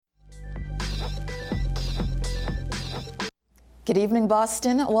Good evening,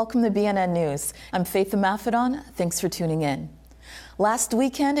 Boston. Welcome to BNN News. I'm Faith Amafidon. Thanks for tuning in. Last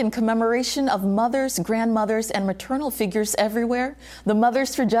weekend, in commemoration of mothers, grandmothers, and maternal figures everywhere, the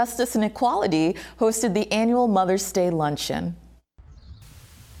Mothers for Justice and Equality hosted the annual Mother's Day Luncheon.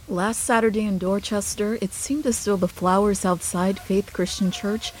 Last Saturday in Dorchester, it seemed as though the flowers outside Faith Christian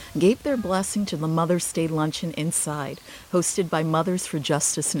Church gave their blessing to the Mother's Day Luncheon inside, hosted by Mothers for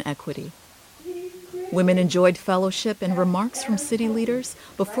Justice and Equity. Women enjoyed fellowship and remarks from city leaders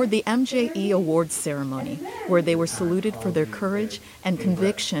before the MJE Awards ceremony, where they were saluted for their courage and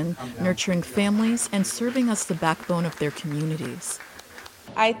conviction, nurturing families and serving as the backbone of their communities.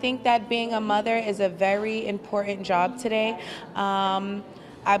 I think that being a mother is a very important job today.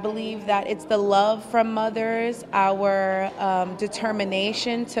 I believe that it's the love from mothers, our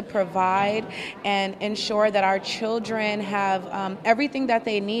determination to provide and ensure that our children have everything that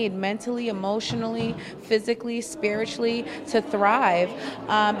they need mentally, emotionally, physically, spiritually to thrive.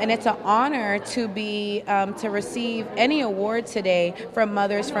 And it's an honor to to receive any award today from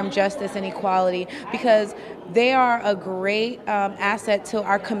Mothers from Justice and Equality, because they are a great asset to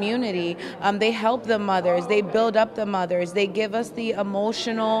our community. They help the mothers, they build up the mothers, they give us the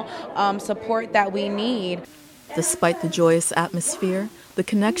emotional support that we need. Despite the joyous atmosphere, the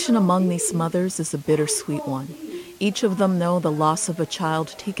connection among these mothers is a bittersweet one. Each of them know the loss of a child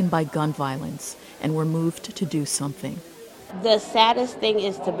taken by gun violence and were moved to do something. The saddest thing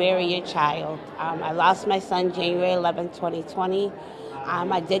is to bury your child. I lost my son January 11, 2020.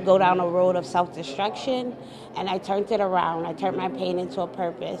 I did go down a road of self-destruction, and I turned it around. I turned my pain into a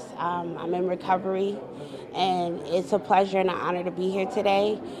purpose. I'm in recovery, and it's a pleasure and an honor to be here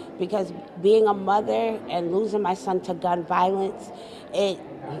today, because being a mother and losing my son to gun violence, it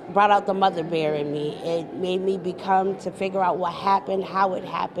brought out the mother bear in me. It made me to figure out what happened, how it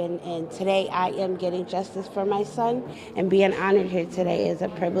happened, and today I am getting justice for my son, and being honored here today is a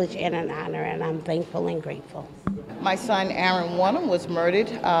privilege and an honor, and I'm thankful and grateful. My son, Aaron Warnham, was murdered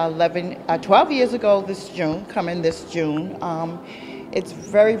 12 years ago this June. It's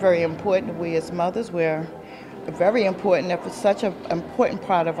very, very important. We as mothers, we're very important. It's such an important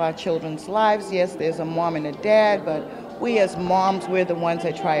part of our children's lives. Yes, there's a mom and a dad, but we as moms, we're the ones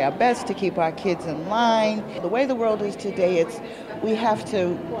that try our best to keep our kids in line. The way the world is today, we have to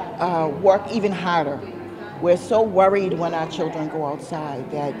work even harder. We're so worried when our children go outside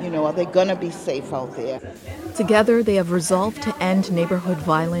that, are they going to be safe out there? Together, they have resolved to end neighborhood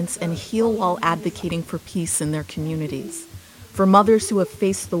violence and heal while advocating for peace in their communities. For mothers who have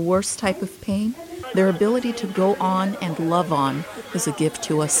faced the worst type of pain, their ability to go on and love on is a gift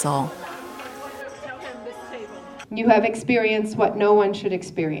to us all. You have experienced what no one should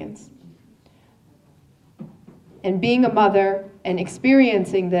experience. And being a mother and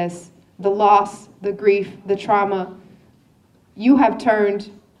experiencing this, the loss, the grief, the trauma, you have turned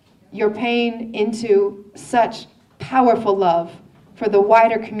your pain into such powerful love for the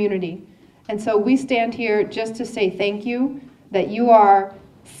wider community. And so we stand here just to say thank you, that you are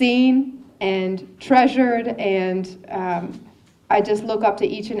seen and treasured, and I just look up to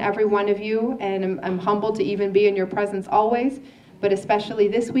each and every one of you, and I'm humbled to even be in your presence always. But especially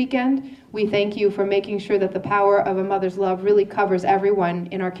this weekend, we thank you for making sure that the power of a mother's love really covers everyone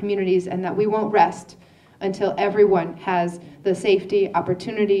in our communities, and that we won't rest until everyone has the safety,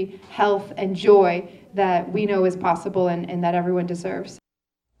 opportunity, health, and joy that we know is possible and that everyone deserves.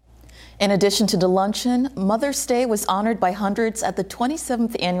 In addition to the luncheon, Mother's Day was honored by hundreds at the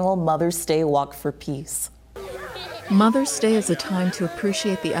 27th annual Mother's Day Walk for Peace. Mother's Day is a time to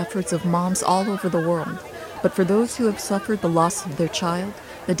appreciate the efforts of moms all over the world. But for those who have suffered the loss of their child,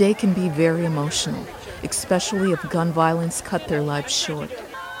 the day can be very emotional, especially if gun violence cut their lives short.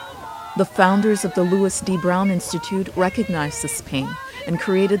 The founders of the Louis D. Brown Institute recognized this pain and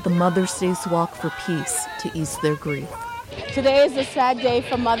created the Mother's Day's Walk for Peace to ease their grief. Today is a sad day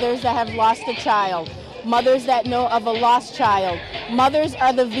for mothers that have lost a child, mothers that know of a lost child. Mothers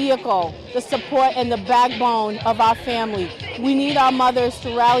are the vehicle, the support, and the backbone of our family. We need our mothers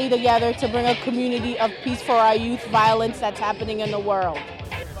to rally together to bring a community of peace for our youth violence that's happening in the world.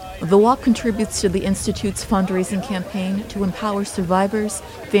 The walk contributes to the Institute's fundraising campaign to empower survivors,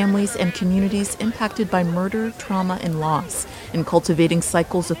 families, and communities impacted by murder, trauma, and loss in cultivating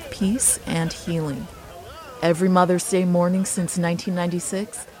cycles of peace and healing. Every Mother's Day morning since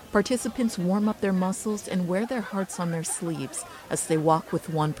 1996, participants warm up their muscles and wear their hearts on their sleeves as they walk with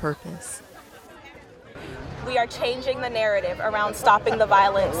one purpose. We are changing the narrative around stopping the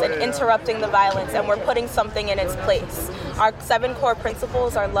violence and interrupting the violence, and we're putting something in its place. Our 7 core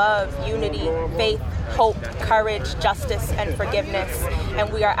principles are love, unity, faith, hope, courage, justice, and forgiveness.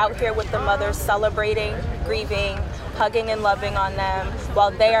 And we are out here with the mothers celebrating, grieving, hugging and loving on them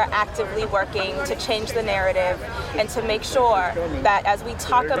while they are actively working to change the narrative and to make sure that as we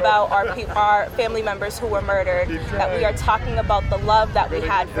talk about our family members who were murdered, that we are talking about the love that we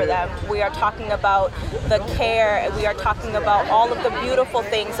had for them. We are talking about the care, we are talking about all of the beautiful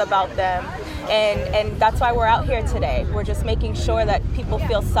things about them. And that's why we're out here today. We're just making sure that people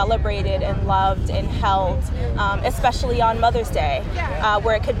feel celebrated and loved and held, especially on Mother's Day,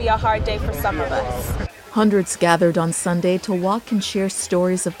 where it could be a hard day for some of us. Hundreds gathered on Sunday to walk and share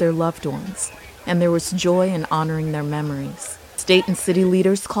stories of their loved ones, and there was joy in honoring their memories. State and city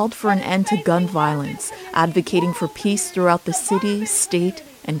leaders called for an end to gun violence, advocating for peace throughout the city, state,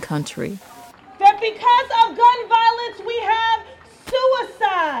 and country. That because of gun violence, we have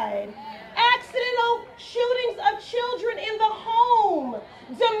suicide, accidental shootings of children in the home,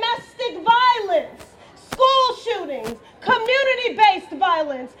 domestic violence, school shootings, community-based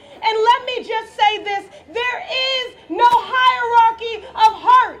violence. And let me just say this, there is no hierarchy of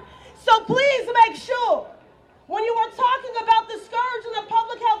hurt. So please make sure, when you are talking about the scourge and the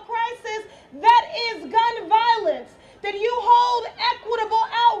public health crisis that is gun violence, that you hold equitable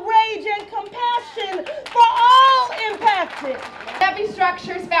outrage and compassion for all impacted. Every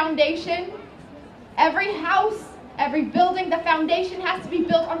structure's foundation, every house, every building, the foundation has to be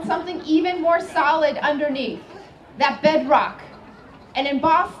built on something even more solid underneath, that bedrock. And in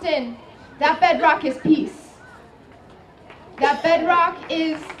Boston, that bedrock is peace. That bedrock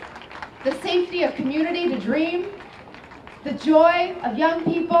is the safety of community to dream, the joy of young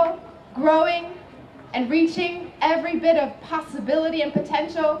people growing and reaching every bit of possibility and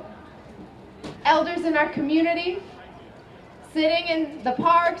potential. Elders in our community, sitting in the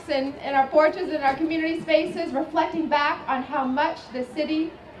parks and in our porches and our community spaces, reflecting back on how much the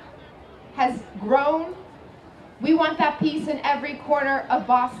city has grown. We want that peace in every corner of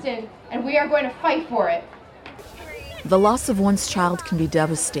Boston, and we are going to fight for it. The loss of one's child can be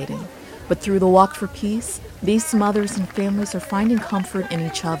devastating, but through the Walk for Peace, these mothers and families are finding comfort in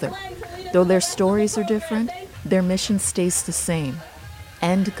each other. Though their stories are different, their mission stays the same: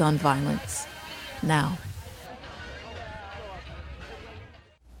 end gun violence. Now.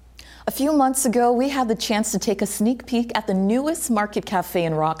 A few months ago, we had the chance to take a sneak peek at the newest market cafe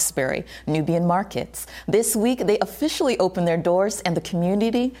in Roxbury, Nubian Markets. This week, they officially opened their doors and the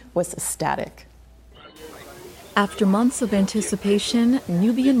community was ecstatic. After months of anticipation,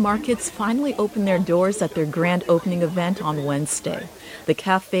 Nubian Markets finally opened their doors at their grand opening event on Wednesday. The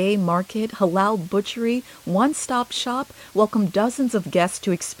cafe, market, halal butchery, one-stop shop welcomed dozens of guests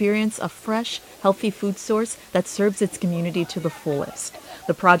to experience a fresh, healthy food source that serves its community to the fullest.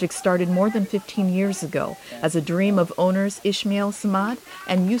 The project started more than 15 years ago as a dream of owners Ismail Samad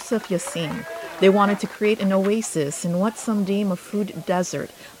and Yusuf Yassin. They wanted to create an oasis in what some deem a food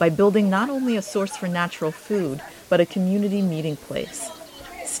desert by building not only a source for natural food, but a community meeting place.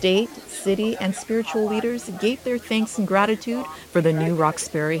 State, city, and spiritual leaders gave their thanks and gratitude for the new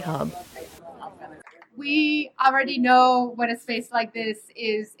Roxbury hub. We already know what a space like this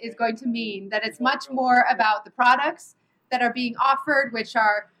is going to mean, that it's much more about the products that are being offered, which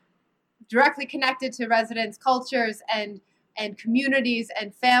are directly connected to residents' cultures and communities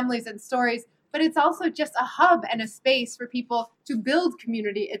and families and stories, but it's also just a hub and a space for people to build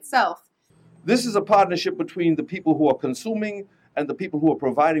community itself. This is a partnership between the people who are consuming and the people who are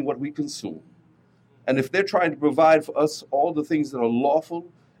providing what we consume. And if they're trying to provide for us all the things that are lawful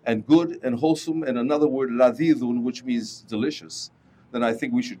and good and wholesome, and another word, ladidun, which means delicious, then I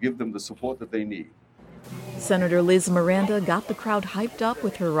think we should give them the support that they need. Senator Liz Miranda got the crowd hyped up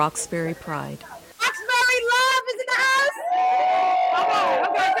with her Roxbury pride. Roxbury love is in the house!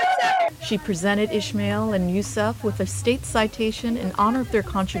 Okay, good stuff. She presented Ismail and Yusuf with a state citation in honor of their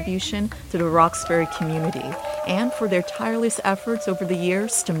contribution to the Roxbury community and for their tireless efforts over the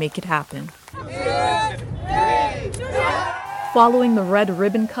years to make it happen. Following the red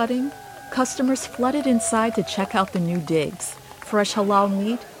ribbon cutting, customers flooded inside to check out the new digs. Fresh halal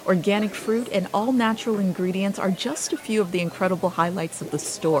meat, organic fruit, and all-natural ingredients are just a few of the incredible highlights of the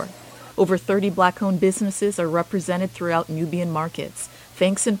store. Over 30 Black-owned businesses are represented throughout Nubian Markets,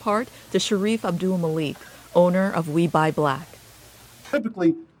 thanks in part to Sharif Abdul Malik, owner of We Buy Black.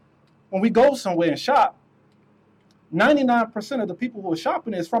 Typically, when we go somewhere and shop, 99% of the people who are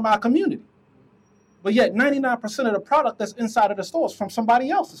shopping is from our community. But yet 99% of the product that's inside of the store is from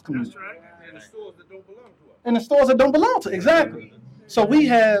somebody else's community. That's right. And the stores that don't belong to us. And the stores that don't belong to us, exactly. So we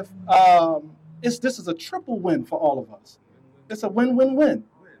have, this is a triple win for all of us. It's a win-win-win.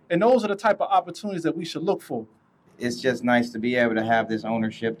 And those are the type of opportunities that we should look for. It's just nice to be able to have this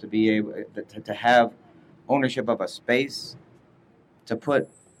ownership, to be able to have ownership of a space, to put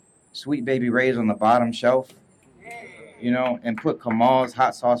Sweet Baby Ray's on the bottom shelf, you know, and put Kamal's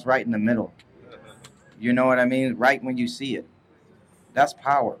hot sauce right in the middle. You know what I mean? Right when you see it. That's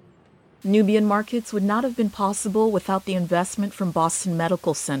power. Nubian Markets would not have been possible without the investment from Boston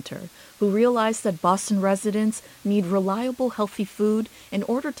Medical Center, who realized that Boston residents need reliable, healthy food in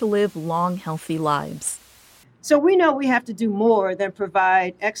order to live long, healthy lives. So we know we have to do more than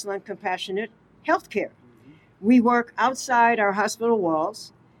provide excellent, compassionate health care. We work outside our hospital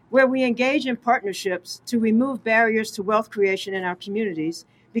walls, where we engage in partnerships to remove barriers to wealth creation in our communities,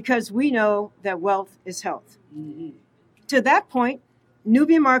 because we know that wealth is health. To that point,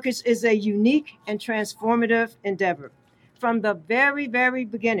 Nubian Markets is a unique and transformative endeavor. From the very, very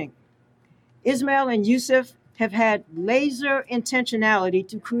beginning, Ismail and Yusuf have had laser intentionality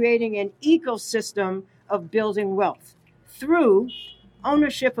to creating an ecosystem of building wealth through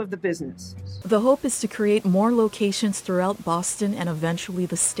ownership of the business. The hope is to create more locations throughout Boston and eventually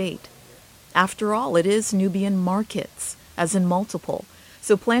the state. After all, it is Nubian Markets, as in multiple,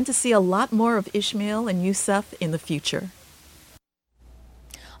 so plan to see a lot more of Ismail and Yusuf in the future.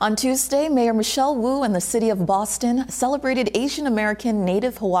 On Tuesday, Mayor Michelle Wu and the city of Boston celebrated Asian American,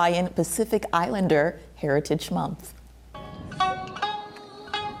 Native Hawaiian, Pacific Islander Heritage Month.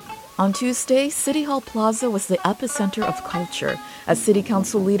 On Tuesday, City Hall Plaza was the epicenter of culture as City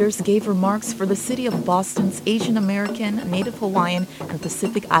Council leaders gave remarks for the City of Boston's Asian American, Native Hawaiian, and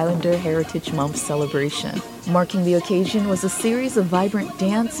Pacific Islander Heritage Month celebration. Marking the occasion was a series of vibrant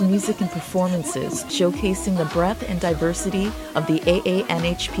dance, music, and performances showcasing the breadth and diversity of the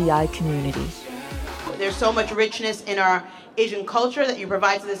AANHPI community. There's so much richness in our Asian culture that you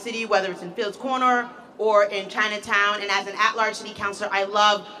provide to the city, whether it's in Fields Corner or in Chinatown, and as an at-large city councilor, I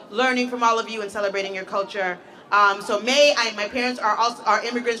love learning from all of you and celebrating your culture. So May, my parents are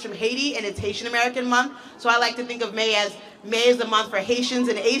immigrants from Haiti, and it's Haitian American Month, so I like to think of May as the month for Haitians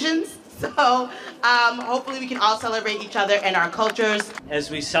and Asians. So hopefully we can all celebrate each other and our cultures.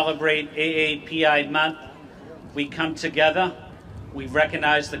 As we celebrate AAPI Month, we come together, we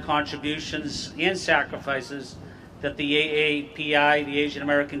recognize the contributions and sacrifices that the AAPI, the Asian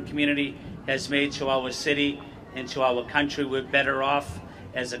American community, has made to our city and to our country. We're better off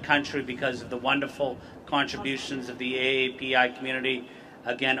as a country because of the wonderful contributions of the AAPI community.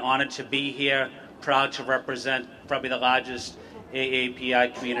 Again, honored to be here, proud to represent probably the largest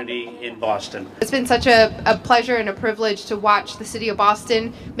AAPI community in Boston. It's been such a pleasure and a privilege to watch the City of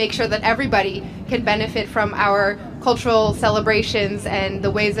Boston make sure that everybody can benefit from our cultural celebrations and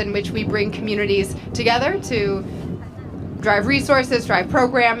the ways in which we bring communities together to drive resources, drive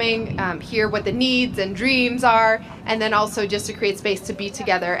programming, hear what the needs and dreams are, and then also just to create space to be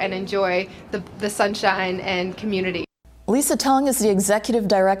together and enjoy the sunshine and community. Lisa Tung is the executive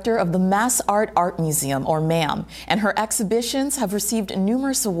director of the Mass Art Museum, or MAM, and her exhibitions have received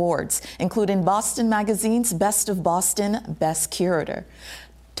numerous awards, including Boston Magazine's Best of Boston Best Curator.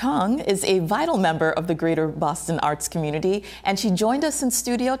 Tung is a vital member of the Greater Boston arts community, and she joined us in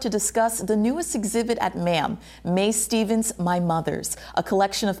studio to discuss the newest exhibit at MAM, Mae Stevens' My Mothers, a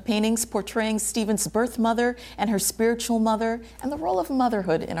collection of paintings portraying Stevens' birth mother and her spiritual mother and the role of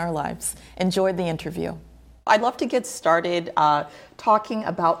motherhood in our lives. Enjoy the interview. I'd love to get started talking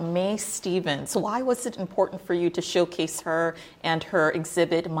about Mae Stevens. Why was it important for you to showcase her and her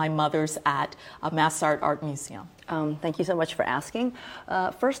exhibit, My Mothers, at Mass Art Museum? Thank you so much for asking.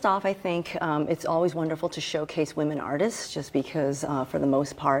 First off, I think it's always wonderful to showcase women artists just because for the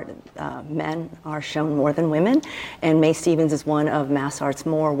most part men are shown more than women, and Mae Stevens is one of Mass Art's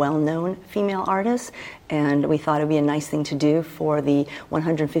more well-known female artists, and we thought it would be a nice thing to do for the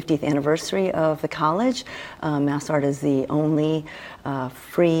 150th anniversary of the college. Mass Art is the only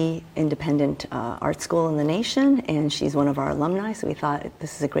free independent art school in the nation, and she's one of our alumni, so we thought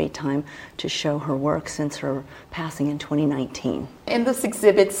this is a great time to show her work since her passing in 2019. In this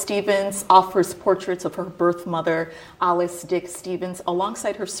exhibit, Stevens offers portraits of her birth mother, Alice Dick Stevens,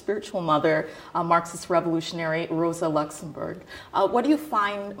 alongside her spiritual mother, Marxist revolutionary Rosa Luxemburg. What do you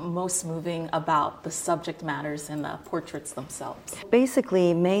find most moving about the subject matters and the portraits themselves?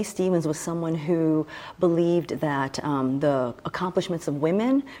 Basically, Mae Stevens was someone who believed that the accomplishments of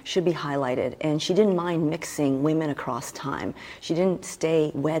women should be highlighted, and she didn't mind mixing women across time. She didn't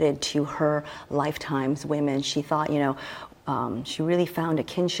stay wedded to her lifetime's women. She thought, she really found a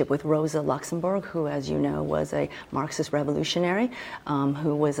kinship with Rosa Luxemburg, who, as you know, was a Marxist revolutionary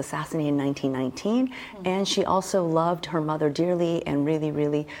who was assassinated in 1919. And she also loved her mother dearly and really,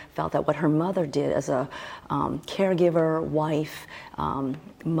 really felt that what her mother did as a caregiver, wife,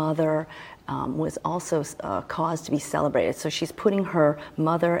 mother, was also cause to be celebrated. So she's putting her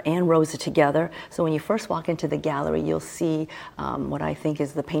mother and Rosa together. So when you first walk into the gallery, you'll see what I think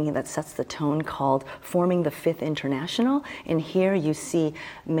is the painting that sets the tone called Forming the Fifth International. And here you see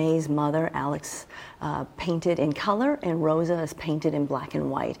May's mother, Alex, painted in color, and Rosa is painted in black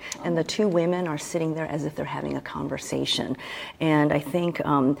and white. And the two women are sitting there as if they're having a conversation. And I think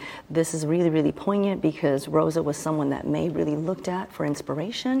this is really, really poignant because Rosa was someone that May really looked at for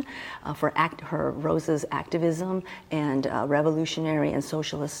inspiration, for Rosa's activism and revolutionary and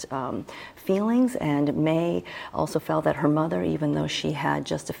socialist feelings. And May also felt that her mother, even though she had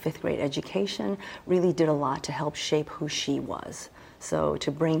just a 5th grade education, really did a lot to help shape who she was. So to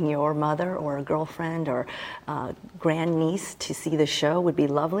bring your mother or a girlfriend or grandniece to see the show would be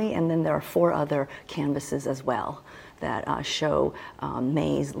lovely. And then there are 4 other canvases as well that show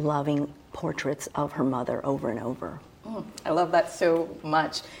May's loving portraits of her mother over and over. I love that so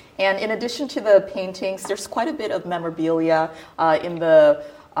much. And in addition to the paintings, there's quite a bit of memorabilia in the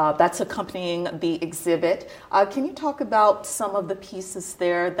that's accompanying the exhibit. Can you talk about some of the pieces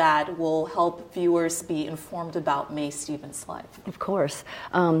there that will help viewers be informed about May Stevens' life? Of course.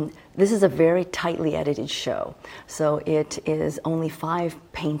 This is a very tightly edited show, so it is only 5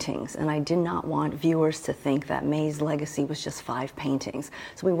 paintings, and I did not want viewers to think that May's legacy was just 5 paintings.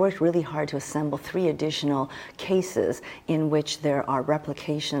 So we worked really hard to assemble 3 additional cases in which there are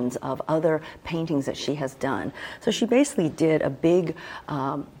replications of other paintings that she has done. So she basically did a big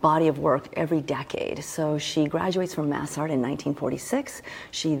body of work every decade. So she graduates from MassArt in 1946.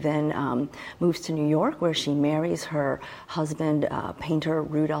 She then moves to New York, where she marries her husband, painter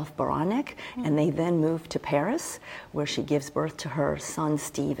Rudolf Baranek, and they then move to Paris, where she gives birth to her son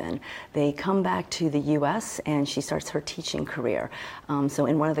Stephen. They come back to the U.S. and she starts her teaching career. So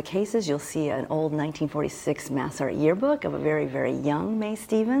in one of the cases, you'll see an old 1946 MassArt yearbook of a very, very young May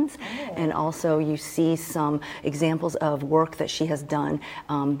Stevens, and also you see some examples of work that she has done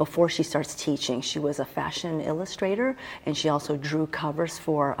before she starts teaching. She was a fashion illustrator, and she also drew covers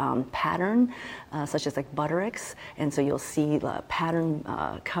for pattern, such as like Buttericks, and so you'll see pattern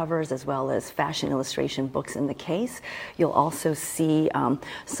covers as well as fashion illustration books in the case. You'll also see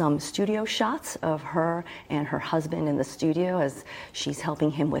some studio shots of her and her husband in the studio as she's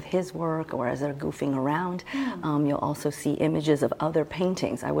helping him with his work or as they're goofing around. You'll also see images of other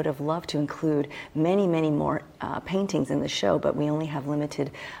paintings. I would have loved to include many, many more paintings in the show, but we only have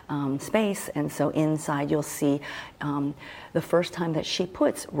limited space, and so inside you'll see the first time that she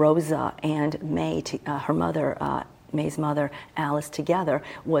puts Rosa and May, her mother, May's mother, Alice, together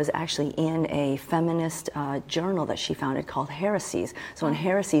was actually in a feminist journal that she founded called Heresies. So in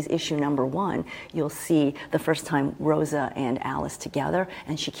Heresies issue #1, you'll see the first time Rosa and Alice together,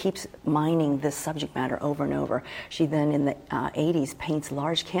 and she keeps mining this subject matter over and over. She then in the 80s paints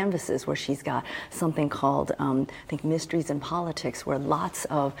large canvases where she's got something called, I think, Mysteries in Politics, where lots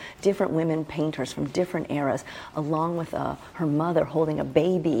of different women painters from different eras, along with her mother holding a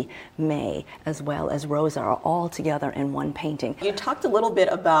baby, May, as well as Rosa, are all together in one painting. You talked a little bit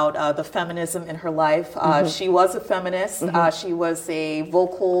about the feminism in her life. She was a feminist. She was a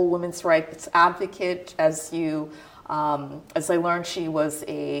vocal women's rights advocate. As I learned, she was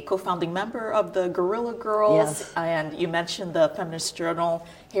a co-founding member of the Guerrilla Girls, and you mentioned the feminist journal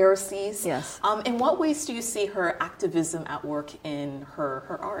Heresies. Yes. In what ways do you see her activism at work in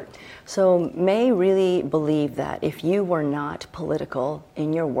her art? So May really believed that if you were not political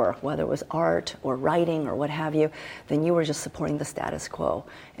in your work, whether it was art or writing or what have you, then you were just supporting the status quo.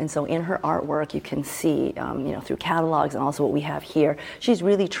 And so in her artwork, you can see, through catalogs and also what we have here, she's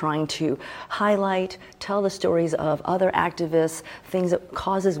really trying to highlight, tell the stories of other activists, things that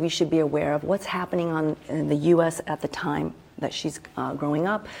causes we should be aware of, what's happening in the U.S. at the time that she's growing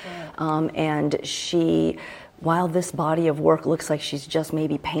up. And she, while this body of work looks like she's just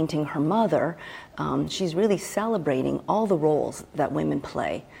maybe painting her mother, she's really celebrating all the roles that women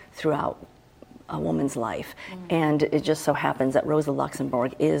play throughout a woman's life. And it just so happens that Rosa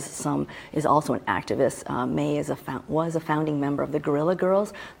Luxemburg is also an activist. May was a founding member of the Guerrilla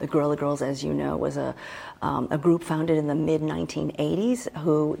Girls. The Guerrilla Girls, as you know, was a group founded in the mid-1980s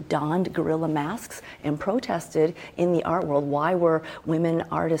who donned guerrilla masks and protested in the art world. Why were women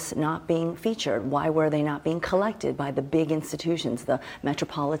artists not being featured? Why were they not being collected by the big institutions, the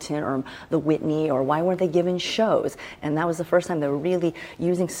Metropolitan or the Whitney, or why weren't they given shows? And that was the first time they were really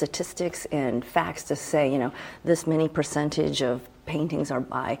using statistics and facts to say, this many percentage of paintings are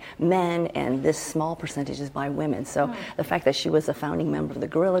by men and this small percentage is by women. So the fact that she was a founding member of the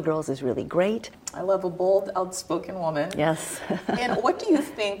Guerrilla Girls is really great. I love a bold, outspoken woman. Yes. And what do you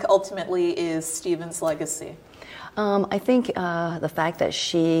think ultimately is Stevens' legacy? I think the fact that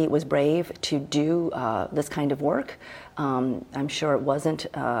she was brave to do this kind of work, I'm sure it wasn't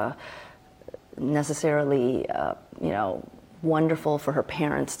necessarily, wonderful for her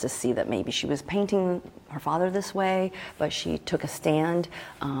parents to see that maybe she was painting her father this way, but she took a stand.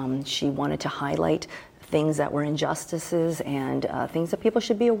 She wanted to highlight things that were injustices and things that people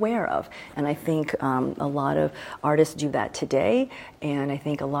should be aware of. And I think a lot of artists do that today, and I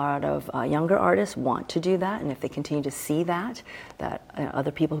think a lot of younger artists want to do that, and if they continue to see that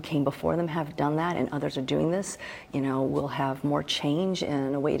other people who came before them have done that and others are doing this, we'll have more change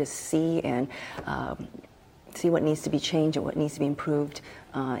and a way to see and see what needs to be changed and what needs to be improved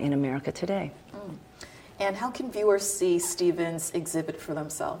in America today. And how can viewers see Stevens' exhibit for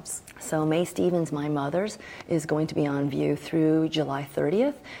themselves? So Mae Stevens, My Mothers, is going to be on view through July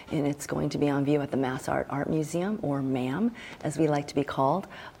 30th, and it's going to be on view at the MassArt Art Museum, or MAM, as we like to be called.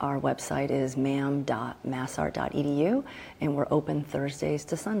 Our website is mam.massart.edu, and we're open Thursdays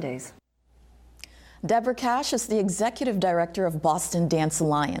to Sundays. Deborah Cash is the executive director of Boston Dance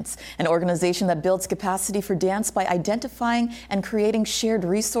Alliance, an organization that builds capacity for dance by identifying and creating shared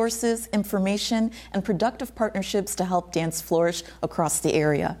resources, information, and productive partnerships to help dance flourish across the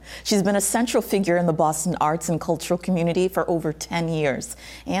area. She's been a central figure in the Boston arts and cultural community for over 10 years,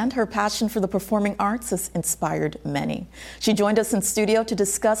 and her passion for the performing arts has inspired many. She joined us in studio to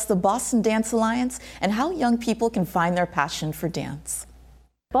discuss the Boston Dance Alliance and how young people can find their passion for dance.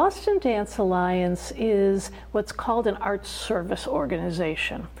 Boston Dance Alliance is what's called an arts service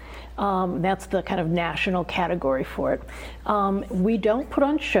organization. That's the kind of national category for it. We don't put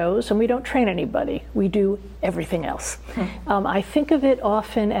on shows and we don't train anybody. We do everything else. I think of it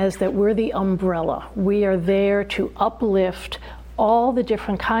often as that we're the umbrella. We are there to uplift all the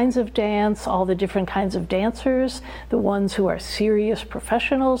different kinds of dance, all the different kinds of dancers, the ones who are serious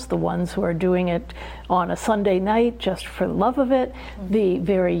professionals, the ones who are doing it on a Sunday night just for the love of it, the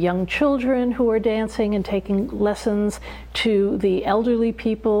very young children who are dancing and taking lessons, to the elderly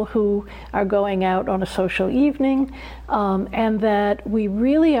people who are going out on a social evening, and that we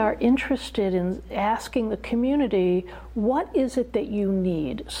really are interested in asking the community, what is it that you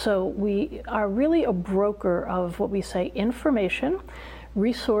need? So we are really a broker of what we say information,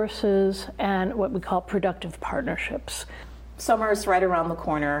 resources, and what we call productive partnerships. Summer is right around the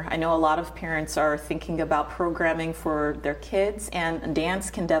corner. I know a lot of parents are thinking about programming for their kids, and dance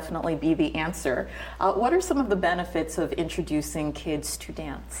can definitely be the answer. What are some of the benefits of introducing kids to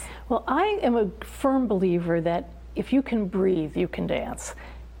dance? Well, I am a firm believer that if you can breathe, you can dance.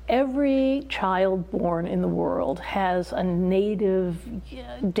 Every child born in the world has a native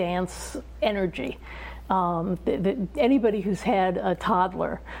dance energy. Anybody who's had a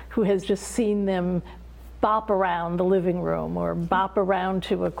toddler who has just seen them bop around the living room or bop around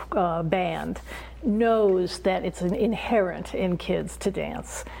to a band knows that it's inherent in kids to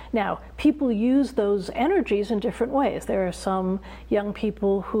dance. Now, people use those energies in different ways. There are some young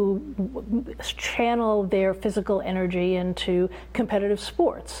people who channel their physical energy into competitive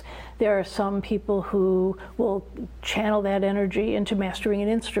sports. There are some people who will channel that energy into mastering an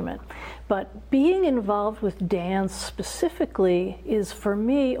instrument. But being involved with dance specifically is, for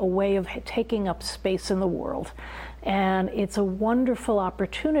me, a way of taking up space in the world. And it's a wonderful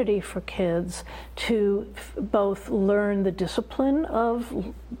opportunity for kids to both learn the discipline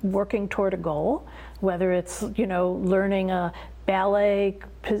of working toward a goal, whether it's, learning a ballet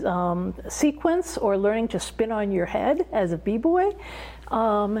sequence or learning to spin on your head as a b-boy.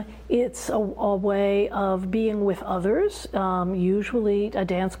 It's a way of being with others. Usually a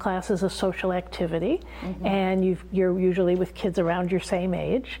dance class is a social activity, and you're usually with kids around your same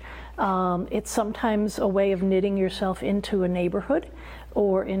age. It's sometimes a way of knitting yourself into a neighborhood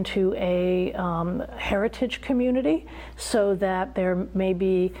or into a heritage community, so that there may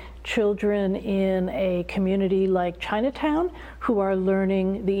be children in a community like Chinatown who are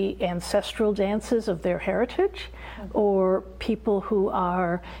learning the ancestral dances of their heritage, or people who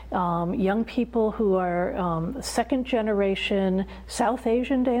are young people who are second generation South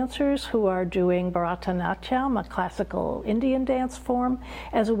Asian dancers who are doing Bharatanatyam, a classical Indian dance form,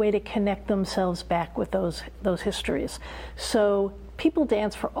 as a way to connect themselves back with those histories. So people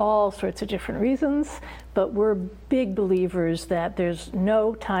dance for all sorts of different reasons, but we're big believers that there's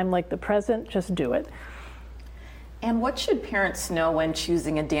no time like the present, just do it. And what should parents know when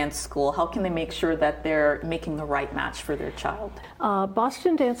choosing a dance school? How can they make sure that they're making the right match for their child?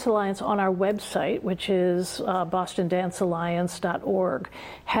 Boston Dance Alliance on our website, which is bostondancealliance.org,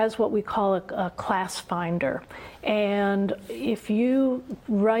 has what we call a class finder. And if you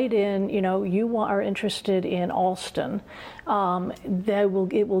write in, you are interested in Alston, it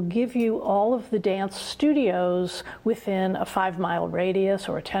will give you all of the dance studios within a 5-mile radius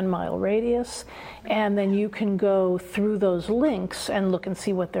or a 10-mile radius, and then you can go through those links and look and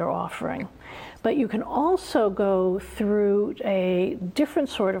see what they're offering. But you can also go through a different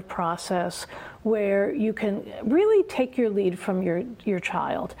sort of process where you can really take your lead from your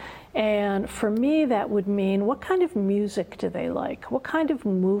child. And for me, that would mean, what kind of music do they like? What kind of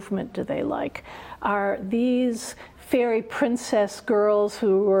movement do they like? Are these fairy princess girls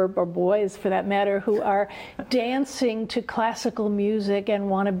or boys for that matter, who are dancing to classical music and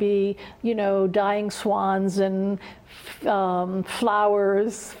want to be, dying swans and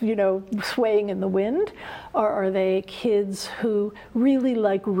flowers, swaying in the wind? Or are they kids who really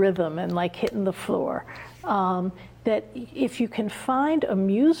like rhythm and like hitting the floor? That if you can find a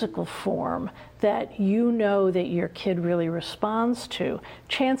musical form that that your kid really responds to,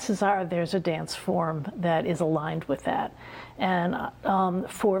 chances are there's a dance form that is aligned with that. And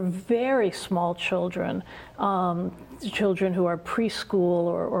for very small children, children who are preschool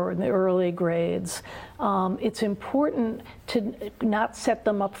or in the early grades, it's important to not set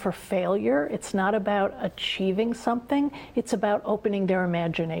them up for failure. It's not about achieving something, it's about opening their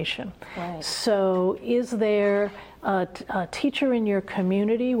imagination. Right. So is there a teacher in your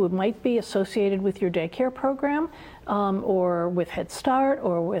community who might be associated with your daycare program or with Head Start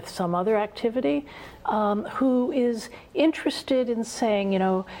or with some other activity who is interested in saying,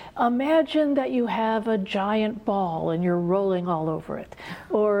 imagine that you have a giant ball and you're rolling all over it,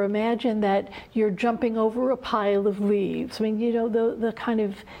 or imagine that you're jumping over a pile of leaves. I mean, the kind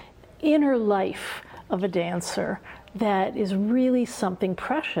of inner life of a dancer that is really something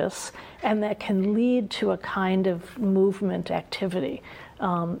precious and that can lead to a kind of movement activity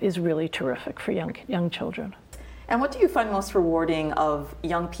is really terrific for young children. And what do you find most rewarding of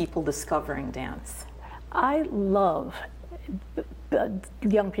young people discovering dance? I love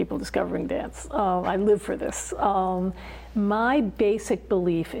young people discovering dance. I live for this. My basic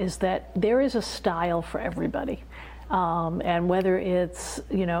belief is that there is a style for everybody. And whether it's,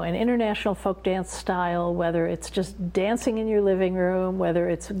 an international folk dance style, whether it's just dancing in your living room, whether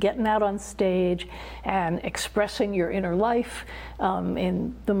it's getting out on stage and expressing your inner life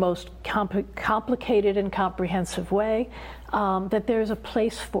in the most complicated and comprehensive way, that there's a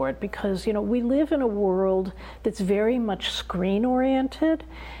place for it, because, we live in a world that's very much screen-oriented,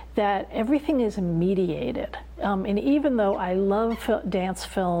 that everything is mediated. And even though I love dance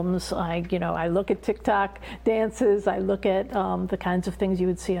films, I look at TikTok dances, I look at the kinds of things you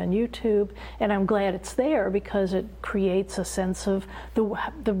would see on YouTube, and I'm glad it's there because it creates a sense of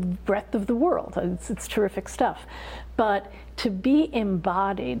the breadth of the world. It's terrific stuff. But to be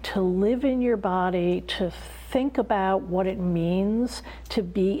embodied, to live in your body, to think about what it means to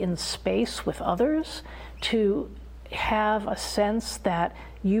be in space with others, to have a sense that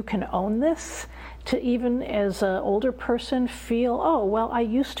you can own this, to even as an older person feel, oh, well, I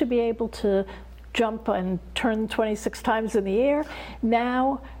used to be able to jump and turn 26 times in the air.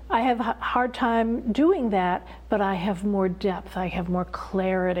 Now I have a hard time doing that, but I have more depth, I have more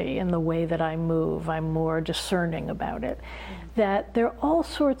clarity in the way that I move, I'm more discerning about it. That there are all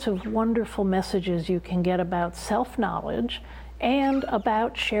sorts of wonderful messages you can get about self-knowledge and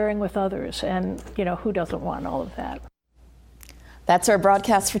about sharing with others, and who doesn't want all of that? That's our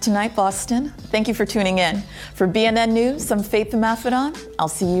broadcast for tonight, Boston. Thank you for tuning in. For BNN News, I'm Faith Maffedon. I'll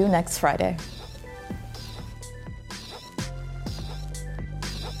see you next Friday.